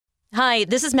Hi,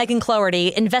 this is Megan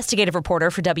Cloherty, investigative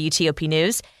reporter for WTOP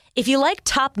News. If you like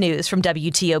top news from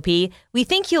WTOP, we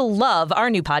think you'll love our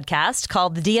new podcast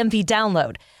called The DMV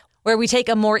Download, where we take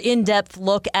a more in-depth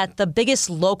look at the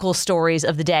biggest local stories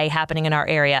of the day happening in our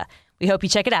area. We hope you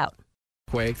check it out.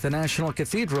 The National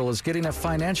Cathedral is getting a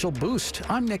financial boost.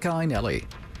 I'm Nick Einelli.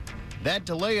 That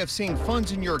delay of seeing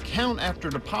funds in your account after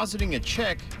depositing a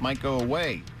check might go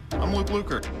away. I'm Luke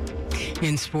Lukert.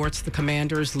 In sports, the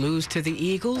Commanders lose to the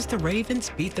Eagles. The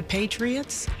Ravens beat the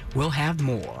Patriots. We'll have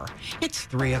more. It's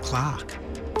 3 o'clock.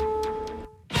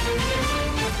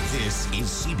 This is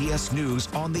CBS News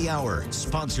on the Hour,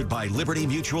 sponsored by Liberty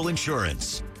Mutual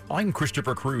Insurance. I'm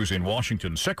Christopher Cruz in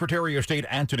Washington. Secretary of State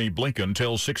Antony Blinken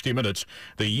tells 60 Minutes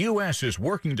the U.S. is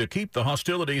working to keep the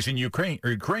hostilities in Ukraine,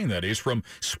 that is, from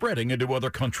spreading into other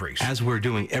countries. As we're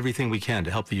doing everything we can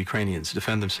to help the Ukrainians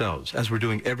defend themselves, as we're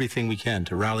doing everything we can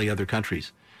to rally other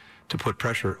countries to put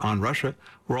pressure on Russia,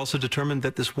 we're also determined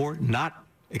that this war not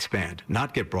expand,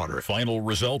 not get broader. Final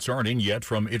results aren't in yet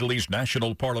from Italy's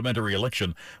national parliamentary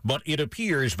election, but it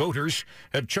appears voters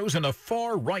have chosen a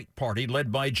far-right party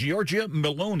led by Giorgia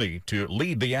Meloni to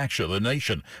lead the action of the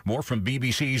nation. More from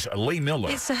BBC's Lee Miller.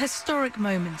 It's a historic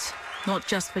moment, not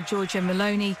just for Giorgia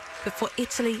Meloni, but for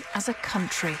Italy as a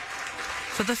country.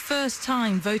 For the first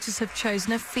time, voters have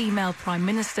chosen a female prime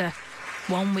minister,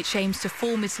 one which aims to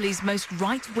form Italy's most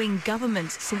right-wing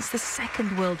government since the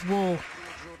Second World War.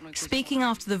 Speaking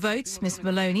after the votes, Ms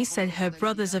Meloni said her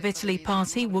Brothers of Italy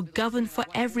party would govern for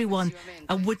everyone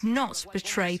and would not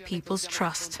betray people's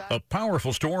trust. A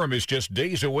powerful storm is just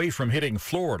days away from hitting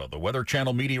Florida. The Weather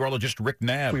Channel meteorologist Rick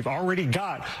Knabb. We've already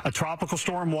got a tropical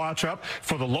storm watch up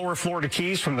for the lower Florida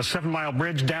Keys from the 7 Mile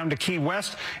Bridge down to Key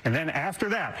West. And then after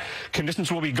that,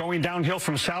 conditions will be going downhill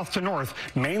from south to north,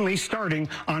 mainly starting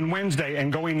on Wednesday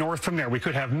and going north from there. We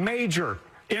could have major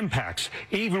impacts,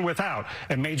 even without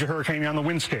a major hurricane on the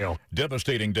wind scale.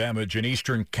 Devastating damage in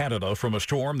eastern Canada from a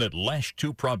storm that lashed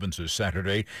 2 provinces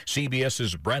Saturday.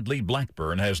 CBS's Bradley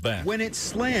Blackburn has that. When it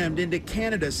slammed into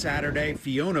Canada Saturday,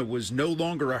 Fiona was no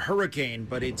longer a hurricane,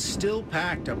 but it still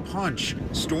packed a punch.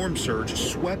 Storm surge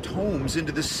swept homes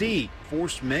into the sea,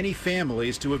 forced many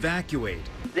families to evacuate.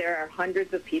 There are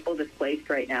hundreds of people displaced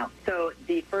right now. So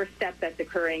the first step that's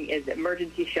occurring is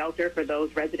emergency shelter for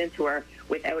those residents who are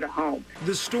without a home.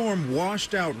 The storm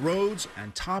washed out roads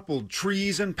and toppled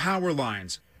trees and power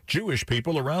lines. Jewish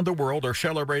people around the world are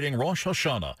celebrating Rosh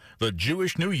Hashanah, the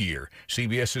Jewish New Year.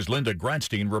 CBS's Linda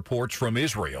Gradstein reports from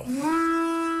Israel.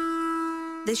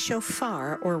 This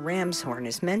shofar, or ram's horn,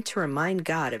 is meant to remind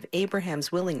God of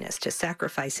Abraham's willingness to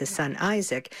sacrifice his son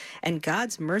Isaac and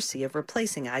God's mercy of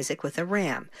replacing Isaac with a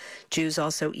ram. Jews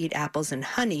also eat apples and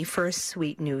honey for a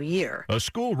sweet new year. A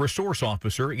school resource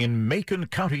officer in Macon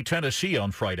County, Tennessee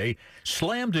on Friday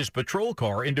slammed his patrol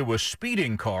car into a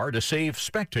speeding car to save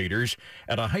spectators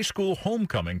at a high school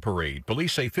homecoming parade.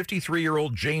 Police say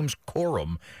 53-year-old James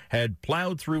Corum had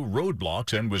plowed through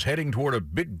roadblocks and was heading toward a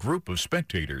big group of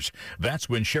spectators. That's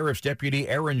when Sheriff's Deputy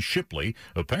Aaron Shipley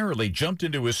apparently jumped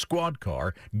into his squad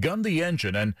car, gunned the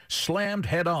engine, and slammed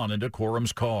head-on into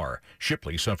Corum's car.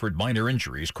 Shipley suffered minor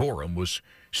injuries. Corum was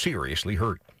seriously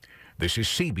hurt. This is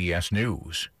CBS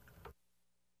News.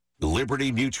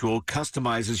 Liberty Mutual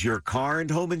customizes your car and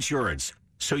home insurance,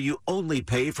 so you only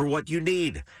pay for what you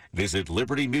need. Visit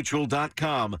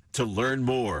libertymutual.com to learn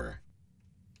more.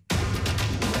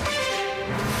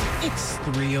 It's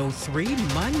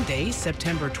 3:03, Monday,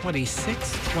 September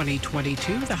 26,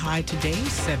 2022. The high today,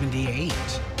 78.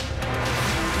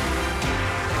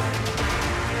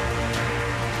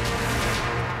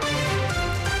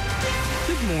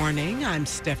 Good morning. I'm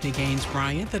Stephanie Gaines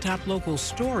Bryant. The top local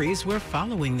stories we're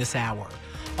following this hour.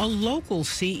 A local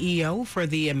CEO for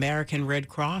the American Red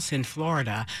Cross in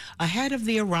Florida ahead of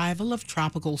the arrival of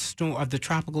the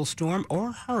tropical storm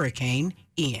or hurricane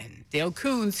Ian. Dale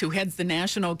Coons, who heads the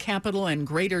National Capital and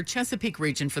Greater Chesapeake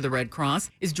region for the Red Cross,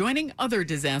 is joining other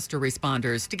disaster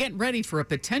responders to get ready for a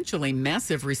potentially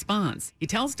massive response. He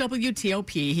tells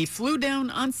WTOP he flew down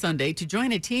on Sunday to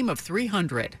join a team of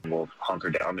 300. We'll hunker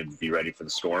down and be ready for the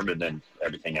storm and then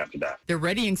everything after that. They're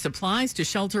readying supplies to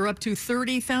shelter up to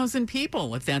 30,000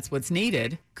 people if that's what's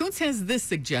needed. Coons has this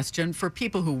suggestion for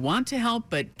people who want to help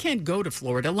but can't go to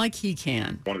Florida like he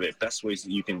can. One of the best ways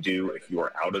that you can do if you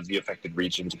are out of the affected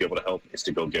region to be able to help is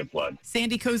to go give blood.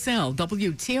 Sandy Kozel,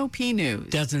 WTOP News.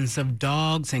 Dozens of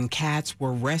dogs and cats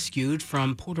were rescued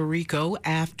from Puerto Rico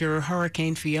after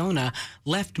Hurricane Fiona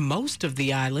left most of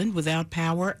the island without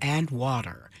power and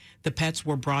water. The pets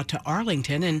were brought to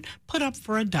Arlington and put up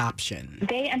for adoption.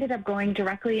 They ended up going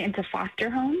directly into foster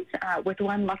homes, with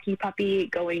one lucky puppy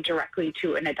going directly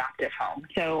to an adoptive home.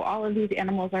 So all of these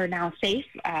animals are now safe.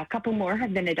 A couple more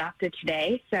have been adopted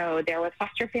today, so they're with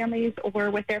foster families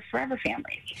or with their forever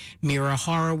families. Mira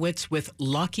Horowitz with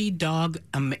Lucky Dog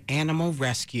Animal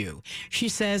Rescue. She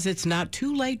says it's not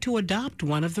too late to adopt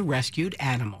one of the rescued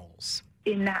animals.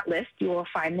 In that list, you will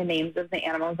find the names of the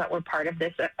animals that were part of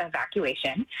this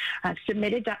evacuation.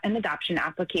 Submit an adoption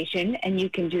application, and you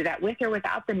can do that with or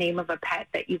without the name of a pet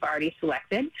that you've already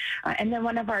selected. And then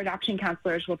one of our adoption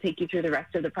counselors will take you through the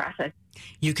rest of the process.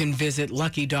 You can visit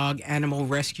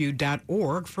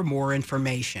LuckyDogAnimalRescue.org for more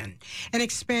information. An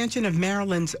expansion of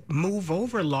Maryland's Move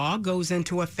Over law goes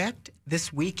into effect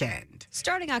this weekend.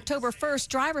 Starting October 1st,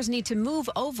 drivers need to move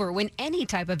over when any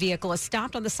type of vehicle is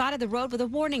stopped on the side of the road with a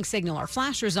warning signal or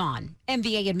flashers on.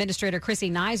 MVA Administrator Chrissy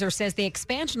Nizer says the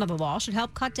expansion of the law should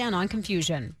help cut down on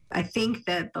confusion. I think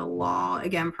that the law,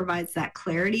 again, provides that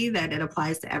clarity that it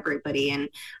applies to everybody, and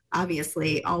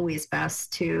obviously always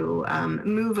best to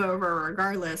move over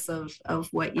regardless of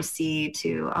what you see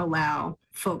to allow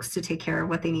folks to take care of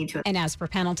what they need to. And as for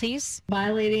penalties?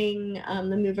 Violating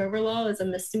the move over law is a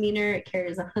misdemeanor. It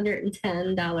carries a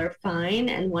 $110 fine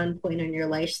and 1 point on your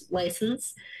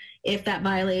license. If that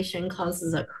violation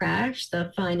causes a crash,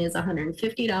 the fine is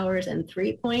 $150 and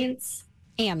 3 points.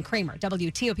 Ann Kramer,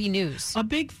 WTOP News. A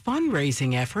big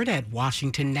fundraising effort at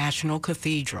Washington National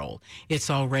Cathedral.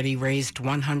 It's already raised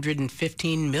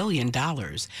 $115 million,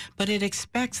 but it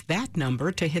expects that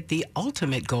number to hit the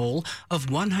ultimate goal of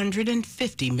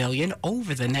 $150 million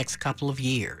over the next couple of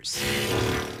years.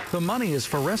 The money is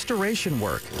for restoration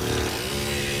work,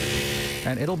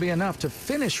 and it'll be enough to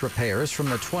finish repairs from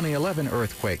the 2011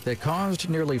 earthquake that caused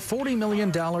nearly $40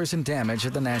 million in damage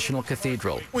at the National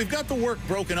Cathedral. We've got the work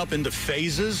broken up into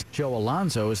phases. Joe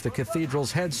Alonzo is the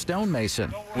cathedral's head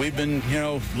stonemason. We've been,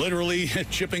 literally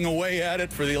chipping away at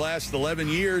it for the last 11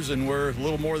 years, and we're a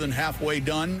little more than halfway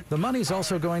done. The money's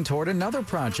also going toward another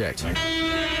project.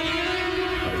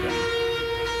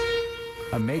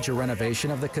 A major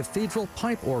renovation of the cathedral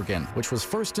pipe organ, which was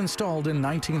first installed in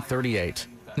 1938.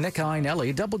 Nick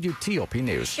Einelli, WTOP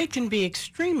News. It can be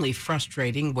extremely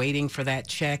frustrating waiting for that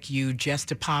check you just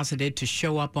deposited to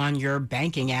show up on your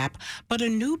banking app, but a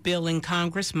new bill in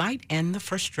Congress might end the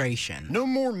frustration. No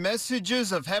more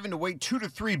messages of having to wait 2 to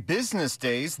 3 business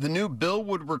days. The new bill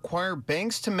would require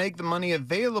banks to make the money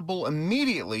available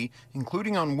immediately,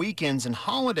 including on weekends and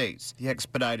holidays. The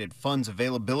Expedited Funds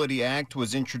Availability Act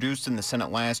was introduced in the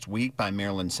Senate last week by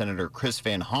Maryland Senator Chris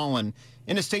Van Hollen.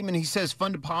 In a statement, he says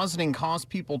fund depositing costs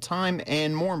people time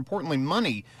and, more importantly,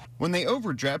 money when they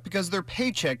overdraft because their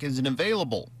paycheck isn't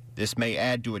available. This may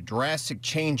add to a drastic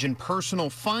change in personal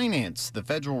finance. The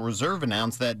Federal Reserve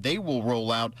announced that they will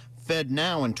roll out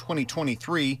FedNow in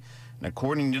 2023. And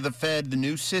according to the Fed, the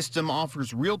new system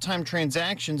offers real-time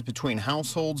transactions between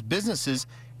households, businesses,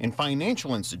 and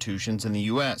financial institutions in the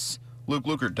U.S. Luke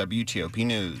Lukert, WTOP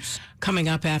News. Coming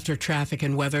up after traffic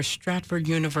and weather, Stratford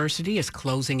University is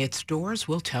closing its doors.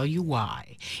 We'll tell you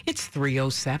why. It's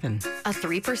 3:07. A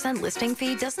 3% listing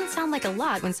fee doesn't sound like a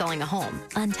lot when selling a home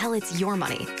until it's your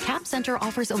money. Cap Center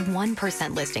offers a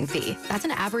 1% listing fee. That's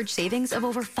an average savings of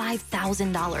over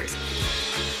 $5,000.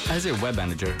 As a web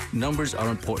manager, numbers are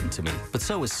important to me, but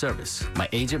so is service. My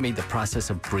agent made the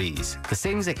process a breeze. The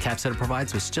savings that Cap Center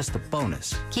provides was just a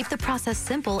bonus. Keep the process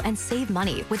simple and save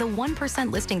money with a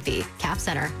 1% listing fee. Cap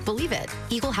Center. Believe it.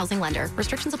 Equal housing lender.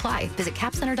 Restrictions apply. Visit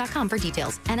capcenter.com for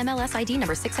details. NMLS ID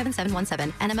number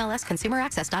 67717.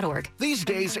 NMLSconsumeraccess.org. These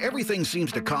days, everything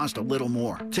seems to cost a little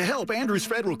more. To help, Andrews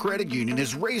Federal Credit Union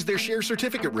has raised their share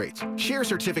certificate rates. Share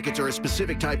certificates are a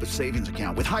specific type of savings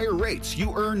account. With higher rates,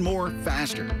 you earn more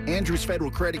faster. Andrews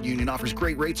Federal Credit Union offers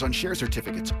great rates on share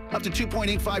certificates, up to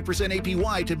 2.85%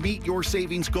 APY to meet your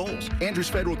savings goals. Andrews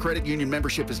Federal Credit Union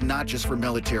membership is not just for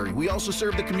military. We also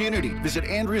serve the community. Visit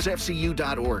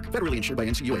andrewsfcu.org. Federally insured by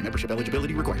NCUA. Membership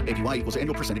eligibility required. APY equals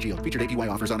annual percentage yield. Featured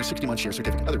APY offers on a 60-month share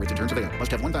certificate. Other rates and terms available. Must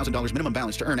have $1,000 minimum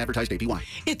balance to earn advertised APY.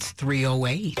 It's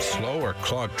 3:08. Slow or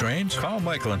clogged drains? Call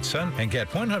Michael & Son and get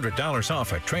 $100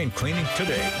 off at drain cleaning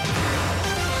today.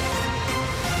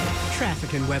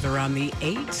 Traffic and weather on the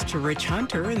 8s to Rich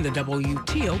Hunter in the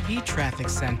WTOP Traffic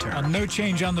Center. No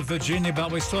change on the Virginia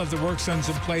Belt. We still have the work zones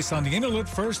in place on the inner loop.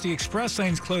 First, the express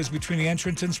lanes closed between the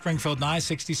entrance and Springfield and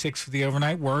I-66 for the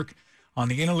overnight work. On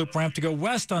the inner loop ramp to go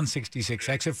west on 66,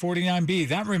 exit 49B,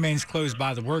 that remains closed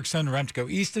by the work zone. Ramp to go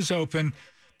east is open.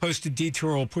 Posted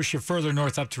detour will push you further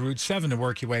north up to Route 7 to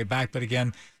work your way back, but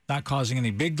again, not causing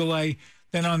any big delay.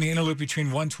 Then on the inner loop between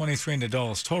 123 and the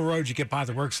Dulles Toll Road, you get by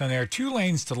the work zone there. 2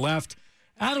 lanes to left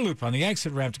Outer loop on the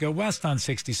exit ramp to go west on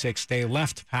 66. Stay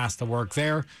left past the work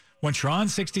there. Once you're on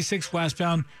 66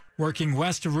 westbound, working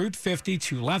west of Route 50,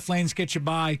 2 left lanes get you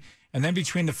by. And then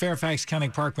between the Fairfax County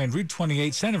Parkway and Route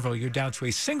 28 Centerville, you're down to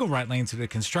a single right lane through the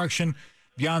construction.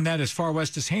 Beyond that, as far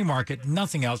west as Haymarket,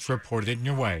 nothing else reported in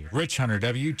your way. Rich Hunter,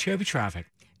 WTOP Traffic.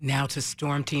 Now to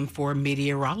Storm Team 4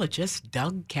 meteorologist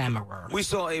Doug Kammerer. We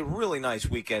saw a really nice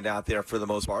weekend out there for the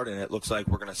most part, and it looks like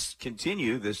we're going to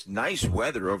continue this nice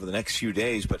weather over the next few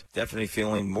days, but definitely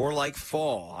feeling more like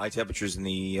fall. High temperatures in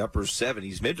the upper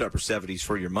 70s, mid to upper 70s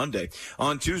for your Monday.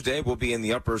 On Tuesday, we'll be in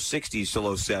the upper 60s to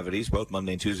low 70s, both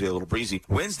Monday and Tuesday a little breezy.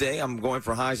 Wednesday, I'm going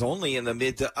for highs only in the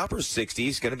mid to upper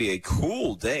 60s. Going to be a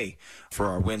cool day for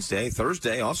our Wednesday.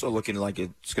 Thursday, also looking like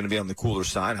it's going to be on the cooler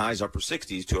side, highs upper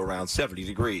 60s to around 70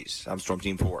 degrees. I'm Storm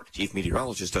Team 4, Chief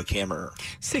Meteorologist Doug Kammerer.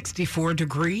 64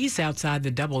 degrees outside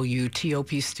the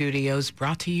WTOP studios,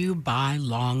 brought to you by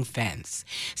Long Fence.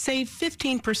 Save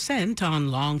 15%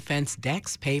 on Long Fence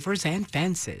decks, pavers, and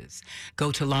fences.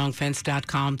 Go to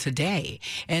longfence.com today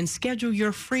and schedule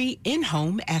your free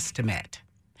in-home estimate.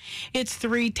 It's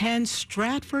 3:10.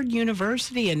 Stratford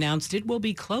University announced it will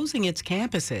be closing its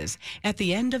campuses at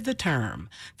the end of the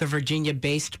term. The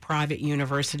Virginia-based private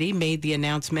university made the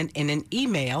announcement in an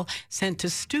email sent to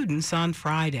students on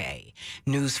Friday.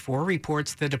 News 4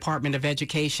 reports the Department of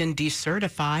Education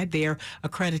decertified their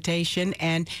accreditation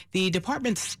and the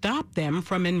department stopped them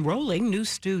from enrolling new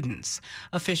students.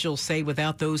 Officials say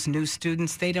without those new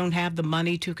students, they don't have the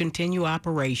money to continue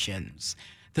operations.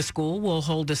 The school will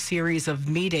hold a series of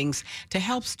meetings to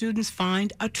help students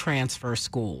find a transfer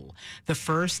school. The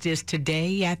first is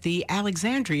today at the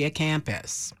Alexandria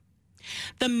campus.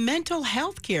 The mental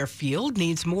health care field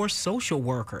needs more social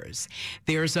workers.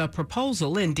 There's a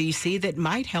proposal in D.C. that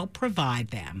might help provide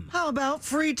them. How about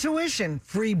free tuition,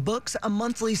 free books, a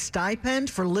monthly stipend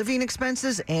for living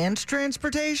expenses and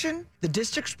transportation? The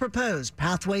district's proposed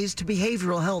Pathways to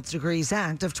Behavioral Health Degrees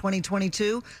Act of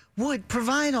 2022 would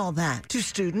provide all that to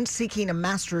students seeking a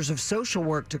Master's of Social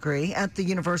Work degree at the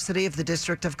University of the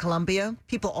District of Columbia.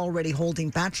 People already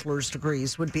holding bachelor's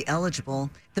degrees would be eligible.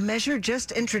 The measure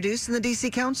just introduced in the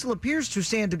D.C. Council appears to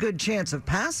stand a good chance of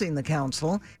passing the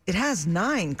council. It has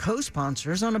 9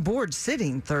 co-sponsors on a board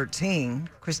sitting 13.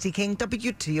 Christy King,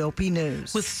 WTOP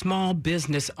News. With small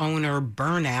business owner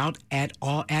burnout at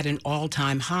an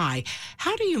all-time high,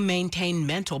 how do you maintain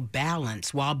mental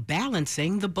balance while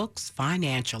balancing the books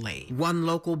financially? One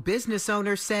local business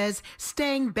owner says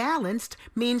staying balanced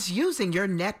means using your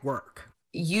network.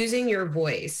 Using your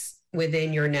voice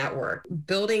within your network,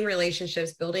 building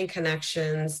relationships, building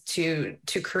connections to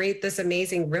create this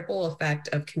amazing ripple effect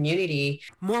of community.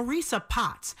 Maurisa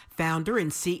Potts, founder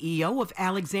and CEO of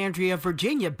Alexandria,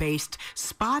 Virginia-based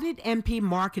Spotted MP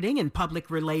Marketing and Public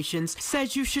Relations,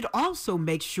 says you should also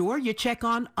make sure you check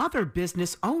on other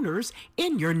business owners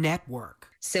in your network.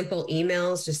 Simple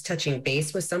emails, just touching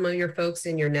base with some of your folks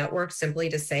in your network simply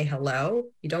to say hello.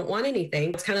 You don't want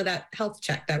anything. It's kind of that health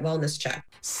check, that wellness check.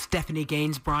 Stephanie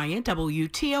Gaines Bryant,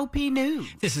 WTOP News.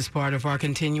 This is part of our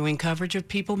continuing coverage of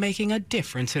people making a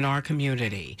difference in our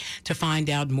community. To find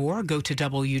out more, go to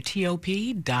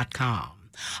WTOP.com.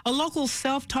 A local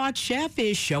self-taught chef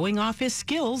is showing off his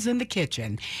skills in the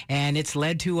kitchen, and it's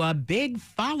led to a big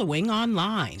following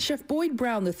online. Chef Boyd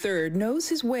Brown III knows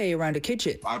his way around a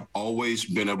kitchen. I've always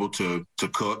been able to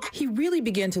cook. He really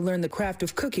began to learn the craft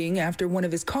of cooking after one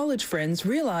of his college friends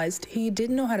realized he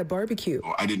didn't know how to barbecue.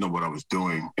 I didn't know what I was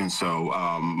doing, and so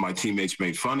my teammates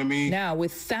made fun of me. Now,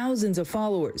 with thousands of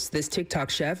followers, this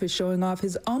TikTok chef is showing off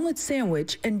his omelet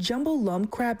sandwich and jumbo lump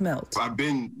crab melt. I've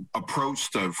been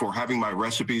approached for having my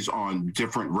recipes on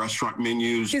different restaurant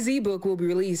menus. His ebook will be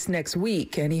released next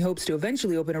week, and he hopes to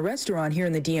eventually open a restaurant here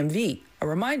in the DMV. A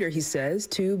reminder, he says,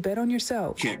 to bet on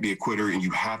yourself. You can't be a quitter, and you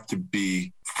have to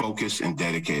be focused and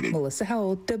dedicated. Melissa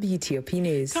Howell, WTOP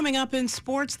News. Coming up in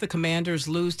sports, the Commanders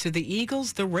lose to the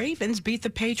Eagles. The Ravens beat the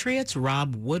Patriots.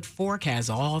 Rob Woodfork has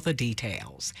all the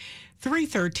details.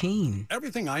 3:13.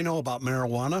 Everything I know about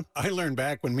marijuana, I learned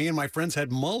back when me and my friends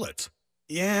had mullets.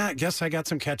 Yeah, I guess I got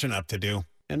some catching up to do.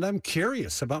 And I'm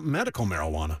curious about medical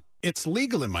marijuana. It's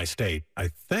legal in my state, I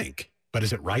think. But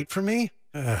is it right for me?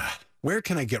 Where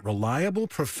can I get reliable,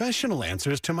 professional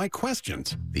answers to my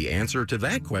questions? The answer to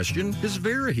that question is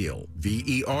Veriheal,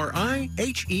 VERIHEAL.com.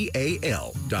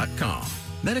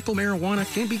 Medical marijuana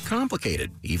can be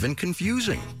complicated, even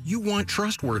confusing. You want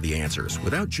trustworthy answers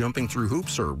without jumping through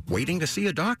hoops or waiting to see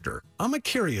a doctor. I'm a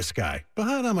curious guy,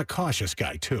 but I'm a cautious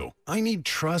guy, too. I need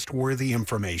trustworthy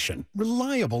information,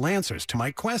 reliable answers to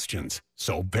my questions.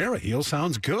 So VeraHeal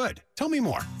sounds good. Tell me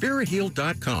more.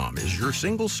 VeraHeal.com is your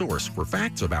single source for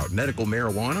facts about medical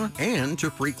marijuana and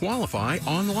to pre-qualify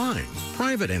online.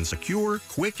 Private and secure,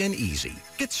 quick and easy.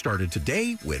 Get started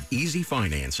today with easy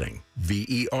financing.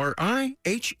 VERIHEAL.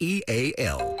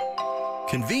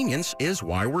 Convenience is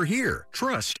why we're here.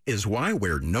 Trust is why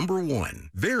we're number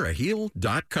one.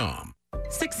 VeraHeal.com.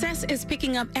 Success is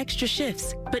picking up extra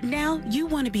shifts, but now you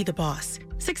want to be the boss.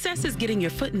 Success is getting your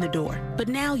foot in the door, but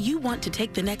now you want to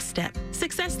take the next step.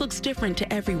 Success looks different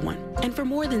to everyone, and for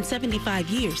more than 75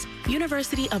 years,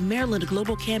 University of Maryland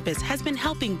Global Campus has been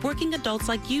helping working adults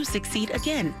like you succeed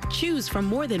again. Choose from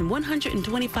more than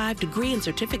 125 degree and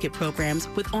certificate programs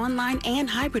with online and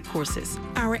hybrid courses.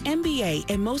 Our MBA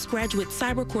and most graduate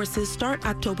cyber courses start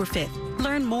October 5th.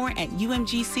 Learn more at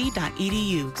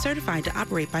umgc.edu. Certified to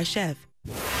operate by Chev.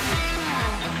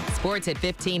 Sports at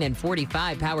 15 and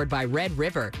 45, powered by Red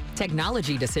River.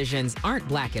 Technology decisions aren't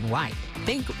black and white.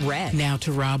 Think red. Now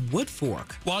to Rob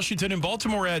Woodfork. Washington and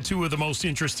Baltimore had two of the most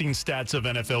interesting stats of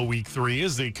NFL Week 3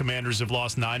 as the Commanders have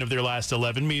lost 9 of their last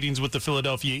 11 meetings with the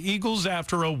Philadelphia Eagles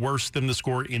after a worse than the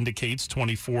score indicates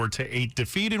 24-8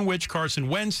 defeat in which Carson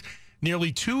Wentz,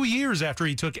 nearly 2 years after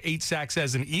he took 8 sacks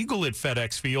as an Eagle at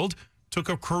FedEx Field, took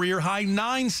a career-high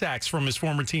 9 sacks from his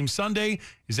former team Sunday.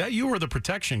 Is that you or the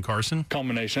protection, Carson?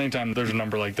 Combination. Anytime there's a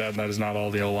number like that, that is not all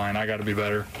the O-line. I got to be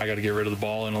better. I got to get rid of the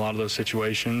ball in a lot of those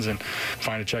situations and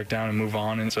find a check down and move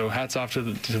on. And so hats off to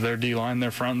their D-line,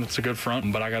 their front. It's a good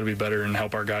front, but I got to be better and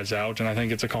help our guys out. And I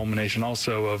think it's a culmination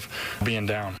also of being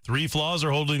down. 3 flaws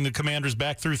are holding the Commanders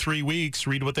back through 3 weeks.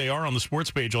 Read what they are on the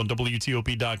sports page on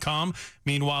WTOP.com.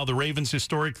 Meanwhile, the Ravens'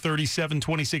 historic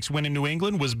 37-26 win in New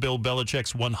England was Bill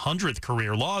Belichick's 100th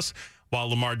career loss, while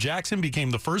Lamar Jackson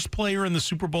became the first player in the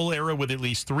Super Bowl era with at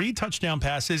least 3 touchdown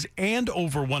passes and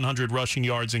over 100 rushing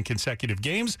yards in consecutive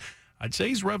games. I'd say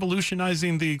he's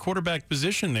revolutionizing the quarterback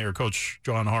position there, Coach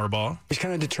John Harbaugh. He's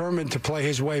kind of determined to play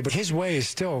his way, but his way is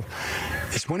still,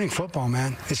 it's winning football,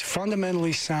 man. It's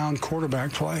fundamentally sound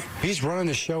quarterback play. He's running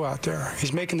the show out there.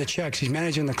 He's making the checks. He's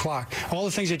managing the clock. All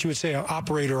the things that you would say an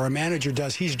operator or a manager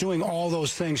does, he's doing all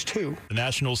those things too. The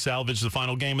Nationals salvaged the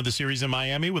final game of the series in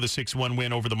Miami with a 6-1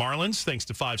 win over the Marlins, thanks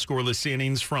to 5 scoreless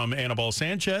innings from Anibal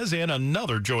Sanchez and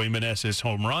another Joey Meneses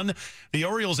home run. The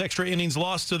Orioles' extra innings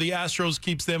loss to the Astros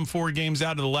keeps them 4 games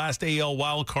out of the last AL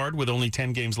wild card with only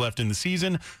 10 games left in the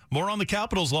season. More on the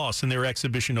Capitals' loss in their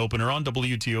exhibition opener on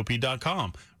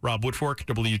WTOP.com. Rob Woodfork,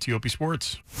 WTOP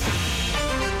Sports.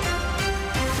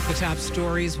 The top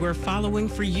stories we're following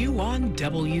for you on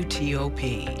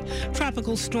WTOP.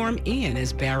 Tropical storm Ian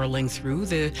is barreling through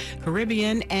the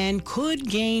Caribbean and could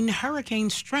gain hurricane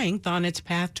strength on its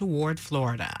path toward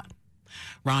Florida.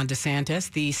 Ron DeSantis,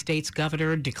 the state's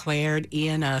governor, declared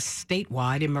Ian a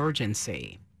statewide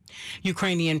emergency.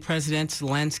 Ukrainian President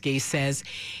Zelensky says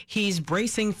he's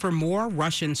bracing for more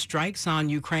Russian strikes on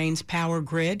Ukraine's power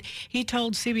grid. He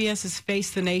told CBS's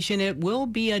Face the Nation it will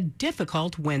be a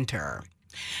difficult winter.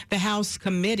 The House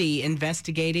committee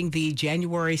investigating the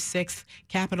January 6th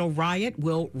Capitol riot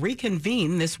will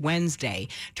reconvene this Wednesday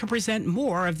to present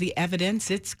more of the evidence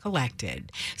it's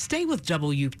collected. Stay with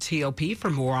WTOP for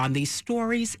more on these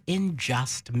stories in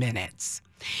just minutes.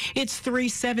 It's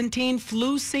 3/17.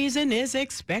 Flu season is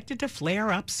expected to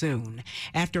flare up soon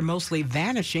after mostly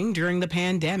vanishing during the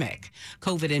pandemic.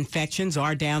 COVID infections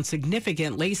are down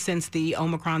significantly since the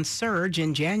Omicron surge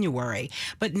in January,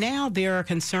 but now there are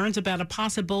concerns about a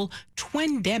possible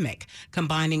twindemic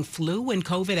combining flu and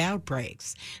COVID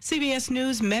outbreaks. CBS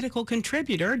News medical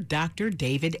contributor Dr.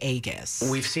 David Agus.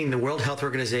 We've seen the World Health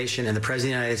Organization and the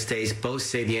President of the United States both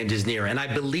say the end is near, and I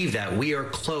believe that we are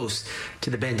close to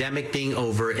the pandemic being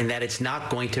over and that it's not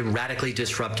going to radically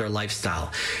disrupt our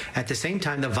lifestyle. At the same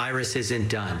time, the virus isn't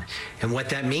done. And what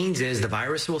that means is the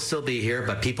virus will still be here,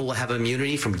 but people will have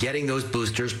immunity from getting those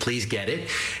boosters. Please get it.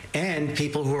 And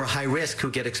people who are high risk, who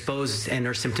get exposed and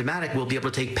are symptomatic, will be able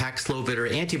to take Paxlovid or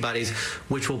antibodies,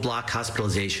 which will block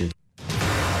hospitalization.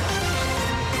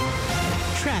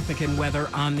 Traffic and weather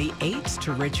on the 8s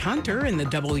to Rich Hunter in the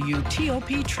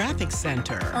WTOP Traffic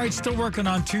Center. All right, still working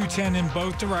on 210 in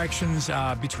both directions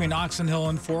between Oxon Hill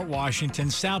and Fort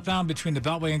Washington. Southbound between the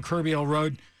Beltway and Kirby Hill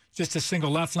Road, just a single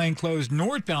left lane closed.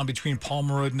 Northbound between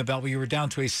Palmer Road and the Beltway, you were down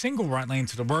to a single right lane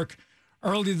to the work.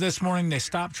 Early this morning, they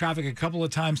stopped traffic a couple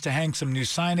of times to hang some new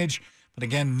signage. But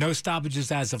again, no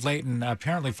stoppages as of late, and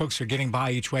apparently folks are getting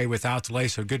by each way without delay,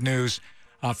 so good news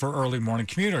for early morning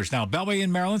commuters. Now, Beltway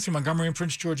in Maryland through Montgomery and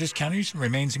Prince George's counties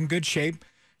remains in good shape.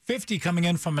 50 coming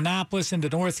in from Annapolis into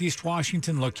Northeast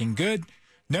Washington looking good.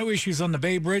 No issues on the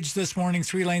Bay Bridge this morning.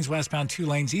 3 lanes westbound, 2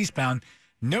 lanes eastbound.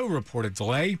 No reported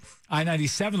delay.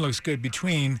 I-97 looks good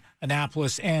between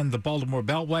Annapolis and the Baltimore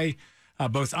Beltway.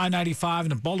 Both I-95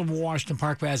 and the Baltimore-Washington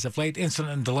Parkway as of late,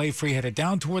 incident and delay-free, headed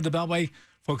down toward the Beltway.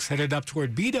 Folks headed up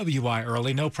toward BWI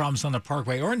early. No problems on the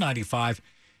Parkway or 95.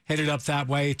 Headed up that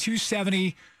way.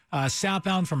 270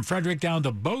 southbound from Frederick down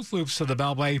to both loops of the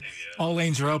Beltway. All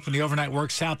lanes are open. The overnight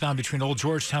work southbound between Old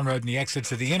Georgetown Road and the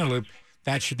exits of the inner loop.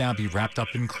 That should now be wrapped up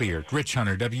and cleared. Rich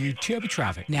Hunter, WTOP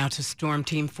Traffic. Now to Storm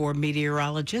Team 4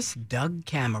 meteorologist Doug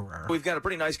Kammerer. We've got a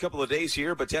pretty nice couple of days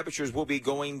here, but temperatures will be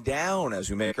going down as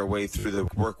we make our way through the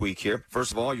work week here.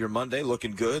 First of all, your Monday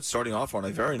looking good, starting off on a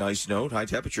very nice note. High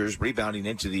temperatures rebounding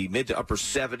into the mid to upper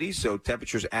 70s, so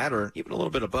temperatures at or even a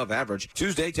little bit above average.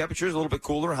 Tuesday, temperatures a little bit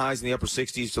cooler, highs in the upper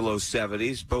 60s to low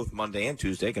 70s. Both Monday and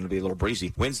Tuesday going to be a little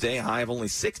breezy. Wednesday, a high of only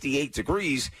 68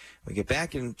 degrees. We get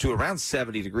back into around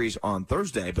 70 degrees on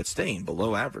Thursday, but staying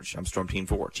below average. I'm Storm Team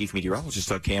 4, Chief Meteorologist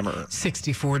Doug Kammerer.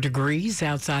 64 degrees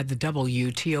outside the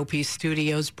WTOP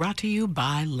studios, brought to you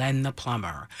by Len the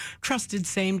Plumber. Trusted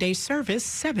same-day service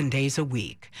 7 days a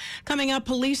week. Coming up,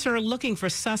 police are looking for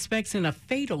suspects in a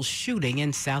fatal shooting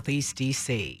in Southeast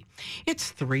D.C.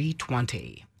 It's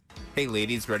 3:20. Hey,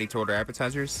 ladies, ready to order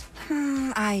appetizers?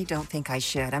 I don't think I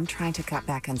should. I'm trying to cut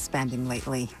back on spending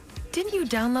lately. Didn't you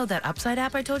download that Upside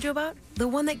app I told you about? The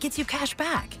one that gets you cash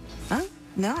back. Huh?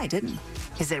 No, I didn't.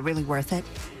 Is it really worth it?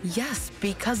 Yes,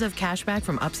 because of cash back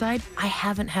from Upside, I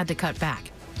haven't had to cut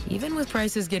back, even with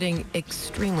prices getting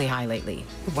extremely high lately.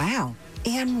 Wow.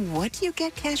 And what do you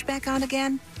get cash back on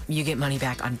again? You get money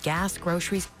back on gas,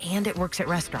 groceries, and it works at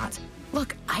restaurants.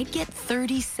 Look, I'd get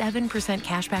 37%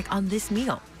 cash back on this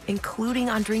meal, including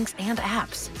on drinks and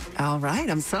apps. All right,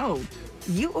 I'm sold.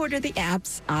 You order the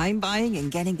apps, I'm buying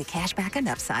and getting the cash back on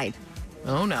Upside.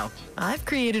 Oh no, I've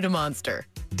created a monster.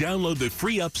 Download the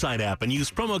free Upside app and use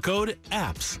promo code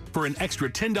APPS for an extra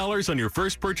 $10 on your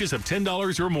first purchase of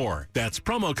 $10 or more. That's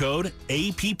promo code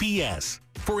APPS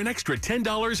for an extra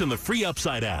 $10 on the free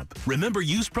Upside app. Remember,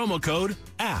 use promo code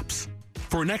APPS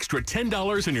for an extra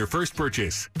 $10 on your first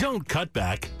purchase. Don't cut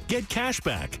back, get cash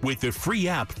back with the free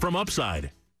app from Upside.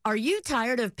 Are you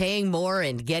tired of paying more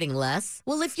and getting less?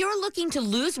 Well, if you're looking to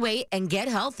lose weight and get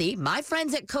healthy, my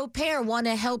friends at Copair want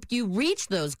to help you reach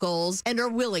those goals and are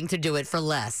willing to do it for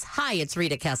less. Hi, it's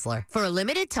Rita Kessler. For a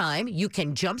limited time, you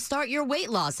can jumpstart your weight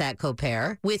loss at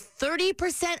Copair with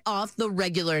 30% off the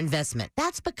regular investment.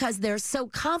 That's because they're so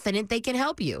confident they can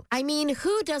help you. I mean,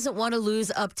 who doesn't want to lose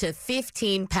up to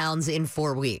 15 pounds in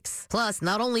 4 weeks? Plus,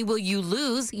 not only will you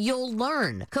lose, you'll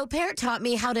learn. Copair taught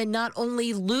me how to not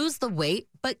only lose the weight,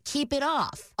 but keep it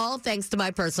off. All thanks to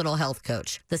my personal health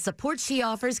coach. The support she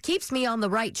offers keeps me on the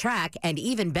right track, and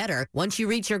even better, once you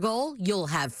reach your goal, you'll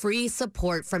have free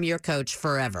support from your coach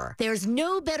forever. There's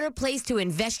no better place to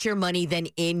invest your money than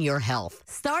in your health.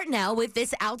 Start now with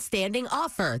this outstanding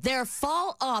offer, their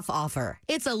Fall Off offer.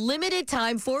 It's a limited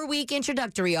time 4-week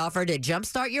introductory offer to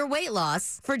jumpstart your weight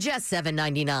loss for just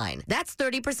 $7.99. That's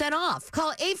 30% off.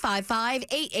 Call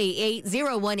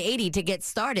 855-888-0180 to get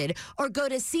started, or go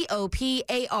to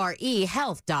COPAREhealth.com.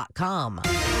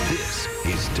 This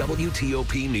is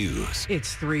WTOP News.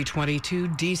 It's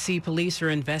 3:22. D.C. police are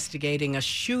investigating a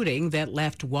shooting that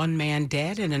left one man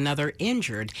dead and another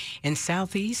injured in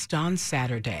Southeast on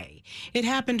Saturday. It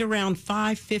happened around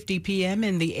 5:50 p.m.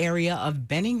 in the area of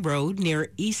Benning Road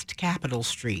near East Capitol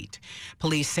Street.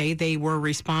 Police say they were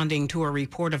responding to a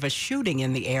report of a shooting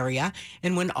in the area,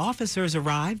 and when officers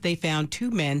arrived, they found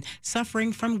 2 men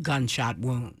suffering from gunshot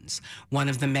wounds. One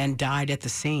of the men died at the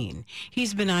scene.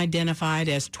 He's been identified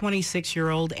as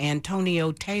 26-year-old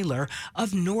Antonio Taylor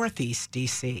of Northeast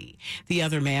D.C. The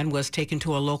other man was taken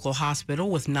to a local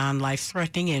hospital with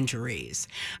non-life-threatening injuries.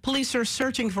 Police are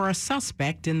searching for a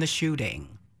suspect in the shooting.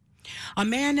 A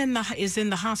man is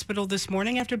in the hospital this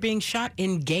morning after being shot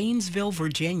in Gainesville,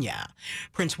 Virginia.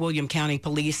 Prince William County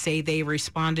Police say they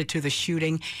responded to the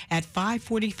shooting at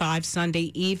 5:45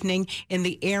 Sunday evening in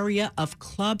the area of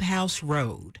Clubhouse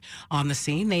Road. On the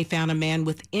scene, they found a man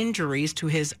with injuries to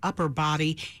his upper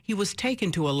body. He was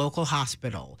taken to a local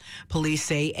hospital. Police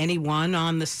say everyone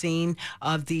on the scene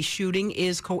of the shooting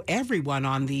is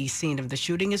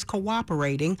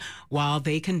cooperating while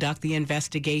they conduct the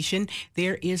investigation.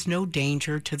 There is no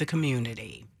danger to the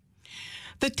community.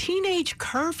 The teenage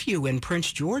curfew in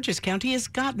Prince George's County has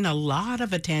gotten a lot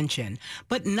of attention,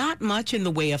 but not much in the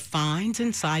way of fines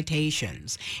and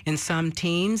citations. And some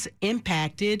teens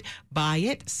impacted by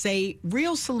it say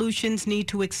real solutions need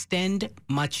to extend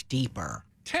much deeper.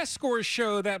 Test scores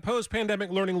show that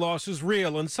post-pandemic learning loss is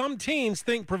real, and some teens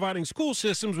think providing school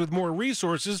systems with more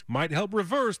resources might help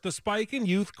reverse the spike in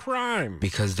youth crime.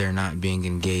 Because they're not being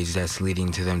engaged, that's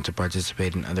leading to them to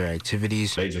participate in other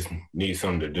activities. They just need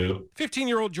something to do.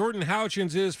 15-year-old Jordan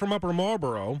Houchins is from Upper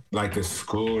Marlboro. Like the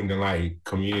school and the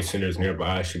community centers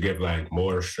nearby should give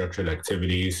more structured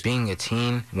activities. Being a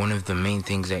teen, one of the main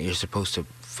things that you're supposed to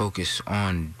focus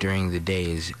on during the day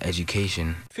is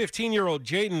education. 15-year-old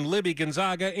Jaden Libby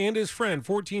Gonzaga and his friend,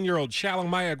 14-year-old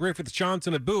Shalomaya Griffith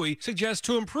Johnson of Bowie, suggest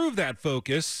to improve that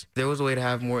focus. There was a way to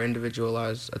have more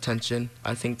individualized attention.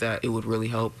 I think that it would really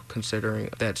help, considering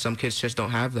that some kids just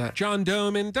don't have that. John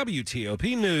Doman,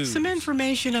 WTOP News. Some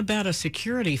information about a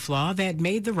security flaw that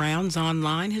made the rounds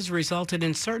online has resulted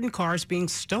in certain cars being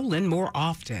stolen more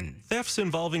often. Thefts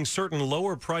involving certain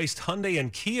lower-priced Hyundai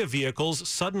and Kia vehicles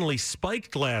suddenly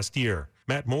spiked last year.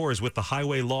 Matt Moore is with the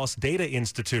Highway Loss Data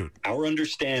Institute. Our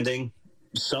understanding,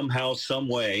 somehow, some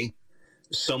way,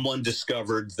 someone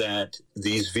discovered that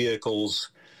these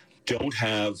vehicles don't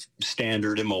have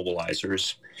standard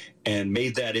immobilizers and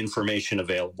made that information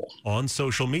available. On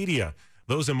social media,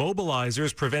 those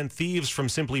immobilizers prevent thieves from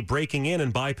simply breaking in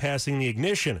and bypassing the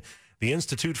ignition. The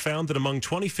Institute found that among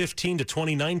 2015 to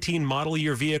 2019 model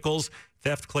year vehicles,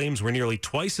 theft claims were nearly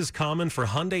twice as common for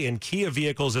Hyundai and Kia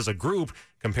vehicles as a group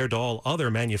compared to all other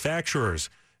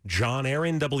manufacturers. John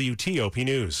Aaron, WTOP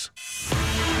News.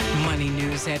 Money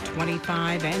news at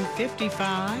 25 and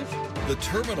 55. The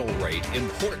terminal rate,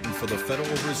 important for the Federal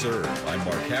Reserve. I'm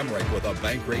Mark Hamrick with a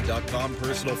Bankrate.com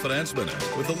personal finance minute.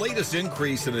 With the latest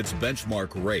increase in its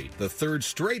benchmark rate, the third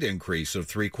straight increase of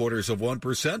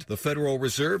 0.75%, the Federal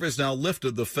Reserve has now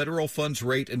lifted the federal funds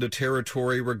rate into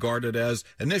territory regarded as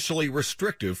initially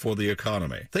restrictive for the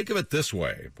economy. Think of it this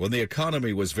way. When the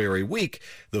economy was very weak,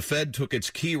 the Fed took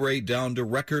its key rate down to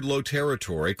record low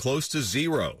territory, close to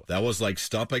zero. That was like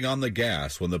stopping on the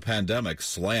gas when the pandemic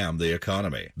slammed the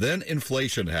economy. Then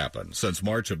inflation happened. Since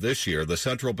March of this year, the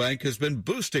central bank has been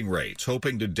boosting rates,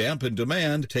 hoping to dampen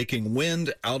demand, taking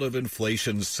wind out of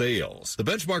inflation's sails. The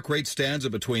benchmark rate stands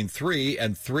at between 3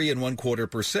 and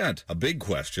 3.25%. A big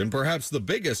question, perhaps the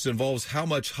biggest, involves how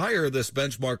much higher this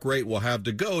benchmark rate will have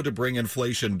to go to bring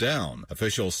inflation down.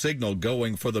 Officials signal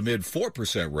going for the mid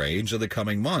 4% range in the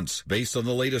coming months. Based on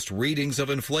the latest readings of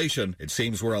inflation, it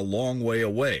seems we're a long way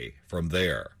away from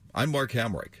there. I'm Mark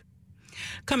Hamrick.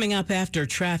 Coming up after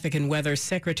Traffic and Weather,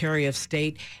 Secretary of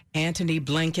State Antony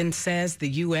Blinken says the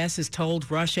U.S. has told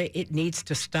Russia it needs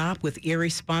to stop with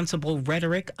irresponsible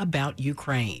rhetoric about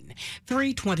Ukraine.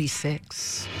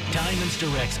 3:26. Diamonds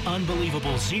Direct's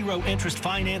unbelievable zero-interest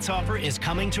finance offer is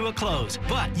coming to a close,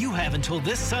 but you have until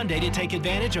this Sunday to take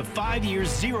advantage of 5 years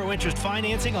zero-interest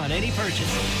financing on any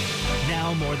purchase.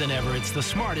 Now more than ever, it's the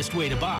smartest way to buy.